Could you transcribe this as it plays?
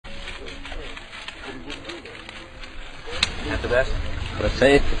Not the best? Let's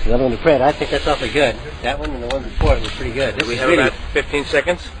say it's another one to Fred. I think that's awfully good. That one and the one before it was pretty good. Do we have about 15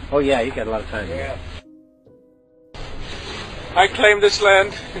 seconds? Oh yeah, you got a lot of time. Yeah. I claim this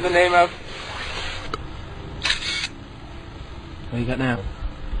land in the name of... What do you got now?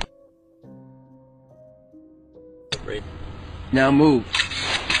 Great. Now move.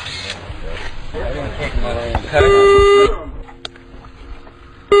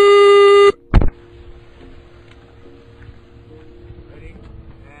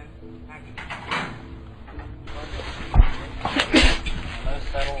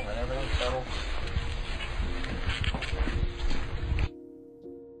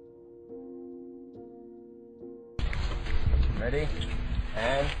 Ready?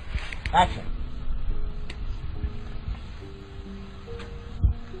 And action.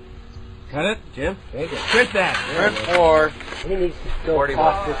 Cut it, Jim. Very good. Quit that. Turn 4. He needs to go 41.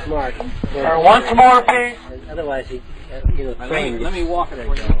 off this mark. Once more, please. Otherwise, he, Let me walk it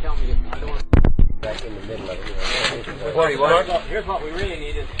for you. Tell me I don't want back in the middle of it. 41. Here's what we really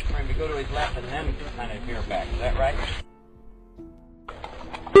need is for him to go to his left and then kind of veer back. Is that right?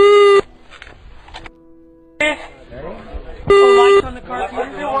 No lights on the car.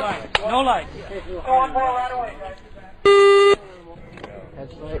 No lights. No lights. One more right away, guys.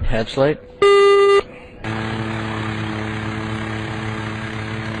 Headlight.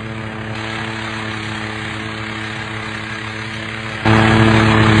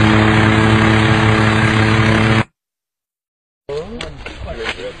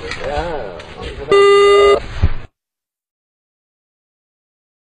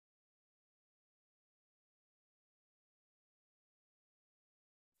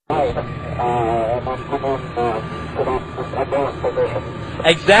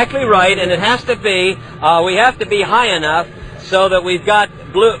 Exactly right, and it has to be. We have to be high enough so that we've got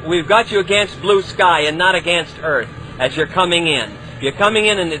you against blue sky and not against Earth as you're coming in. You're coming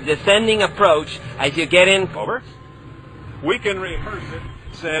in a descending approach as you get in. Over. We can rehearse it.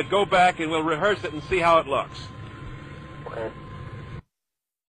 Said, go back and we'll rehearse it and see how it looks. Okay.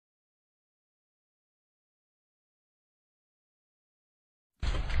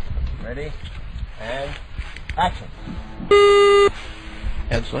 Ready? And action.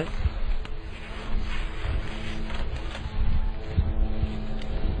 Headlight.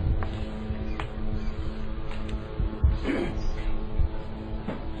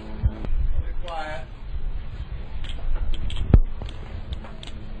 Quiet.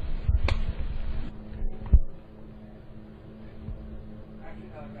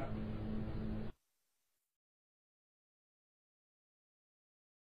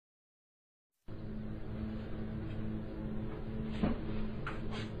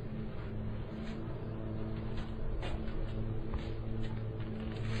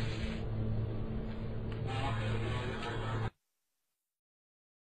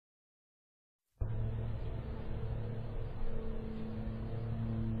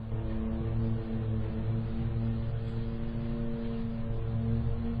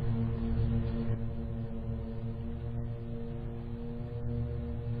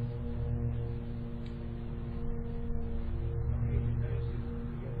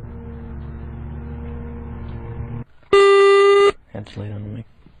 Headlight on me.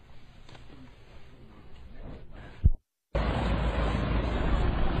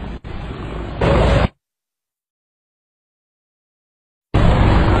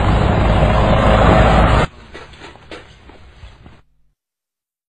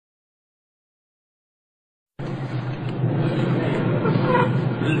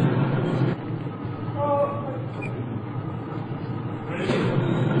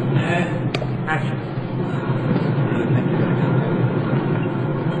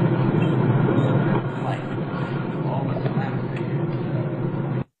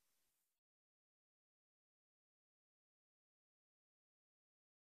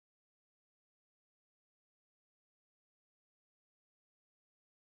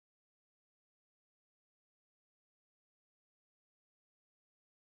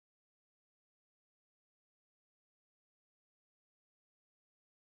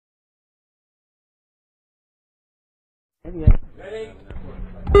 Ready?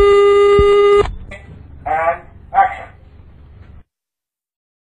 And action.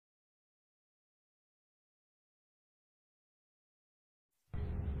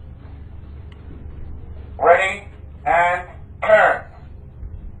 Ready? And turn.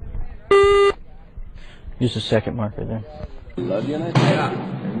 Use the second marker there. Love you,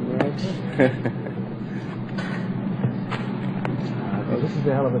 This is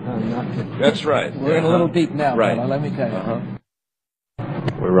a hell of a time not to. That's right. We're in a little deep now, Right. fella, let me tell you.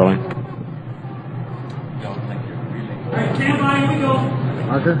 We're rolling. Don't think you're really.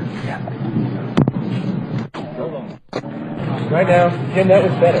 Marker? Right now, Jim, that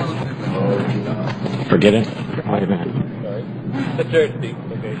was better. Forget it. Wait a minute. The third, Steve.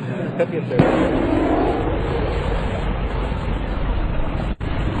 Okay. Cut the third.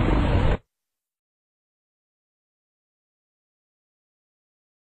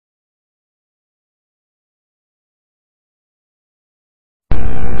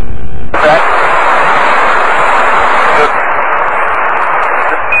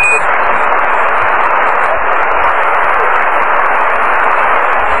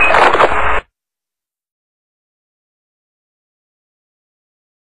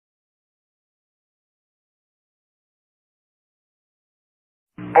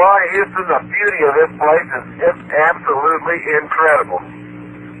 Boy, Houston, the beauty of this place is just absolutely incredible.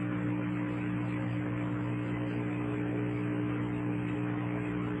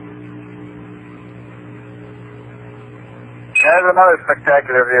 There's another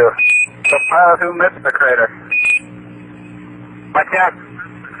spectacular view. The pilot who missed the crater. Watch out.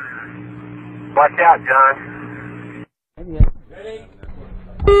 Watch out, John. Ready?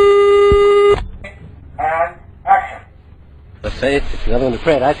 And action. Let's say it's another one to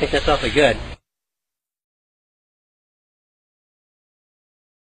Fred. I think that's awfully good.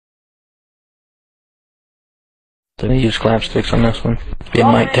 So they use clapsticks on this one. Be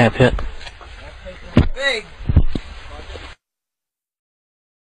a mic tap hit. Big.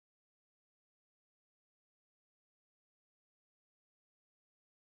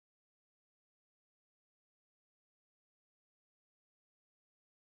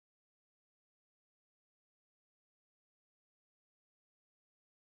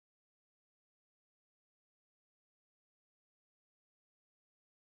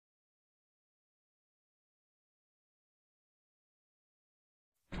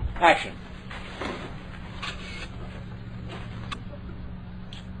 Action.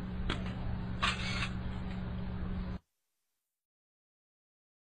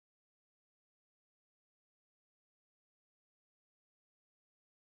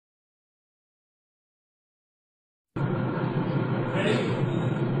 Ready?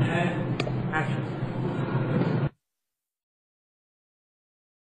 And action.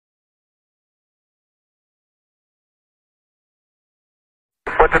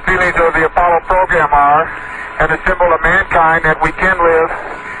 What the feelings of the Apollo program are, and a symbol of mankind that we can live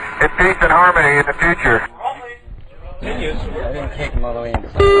in peace and harmony in the future. I didn't take them all the way in.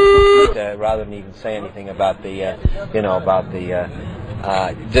 Rather than even say anything about the,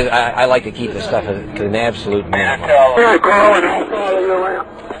 I like to keep this stuff to an absolute minimum.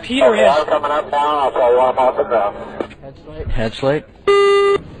 Peter has Coming up now, I'll tell you I'm off the ground. Head slate.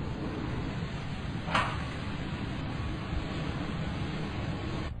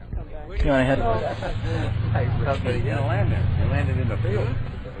 You want to head? But he didn't land there. He landed in the field.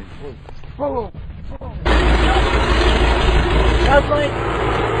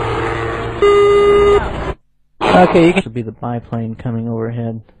 Okay, you can. This would be the biplane coming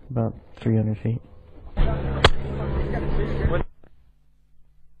overhead, about 300 feet.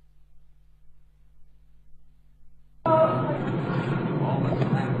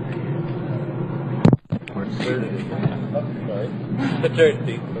 The third,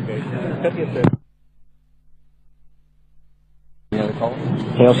 Steve. Okay. Cut the third. Any other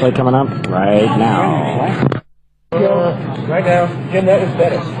calls? Tail slate coming up right now. Right now, Jim, that was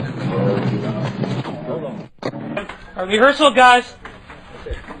better. our rehearsal, guys.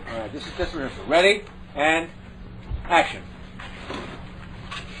 All right, this is just rehearsal. Ready? And action.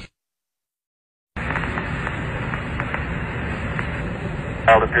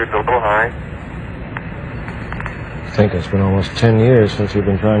 Altitude's a little high. I think it's been almost 10 years since we've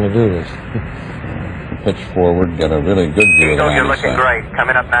been trying to do this. Pitch forward, get a really good view of the You're landing looking site. great.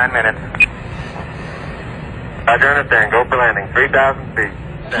 Coming up 9 minutes. Roger, understand. Go for landing. 3,000 feet.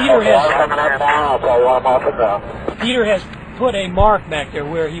 Peter has Coming up now, I'll tell you I'm off the ground. Peter has put a mark back there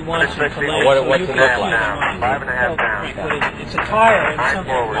where he wants you to land. What's it look like? Down. 5.5 down. But it's a tire and Nine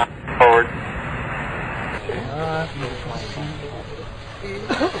something. forward. Forward.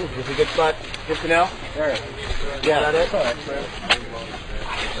 Is a good spot, just now? There. Yeah, that's all right.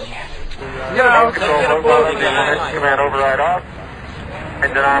 Yeah, command override off.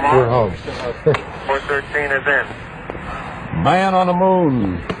 Engine arm We're off. home. 413 is in. Man on the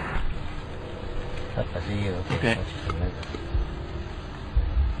moon. I see you. Okay.